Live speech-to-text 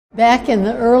Back in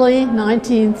the early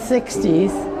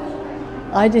 1960s,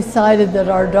 I decided that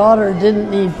our daughter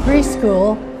didn't need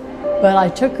preschool, but I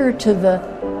took her to the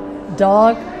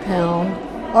Dog Pound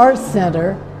Art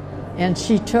Center, and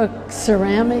she took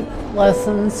ceramic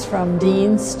lessons from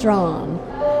Dean Strawn.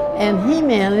 And he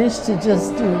managed to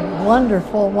just do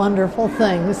wonderful, wonderful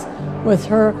things with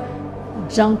her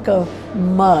junk of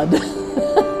mud.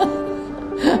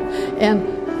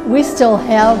 And we still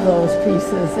have those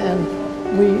pieces, and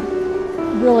we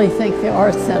really think the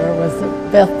Art Center was the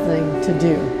best thing to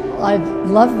do. I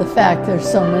love the fact there's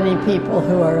so many people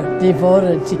who are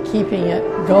devoted to keeping it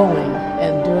going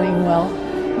and doing well.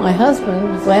 My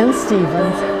husband, Glenn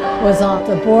Stevens, was on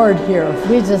the board here.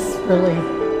 We just really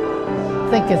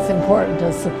think it's important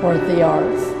to support the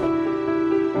arts.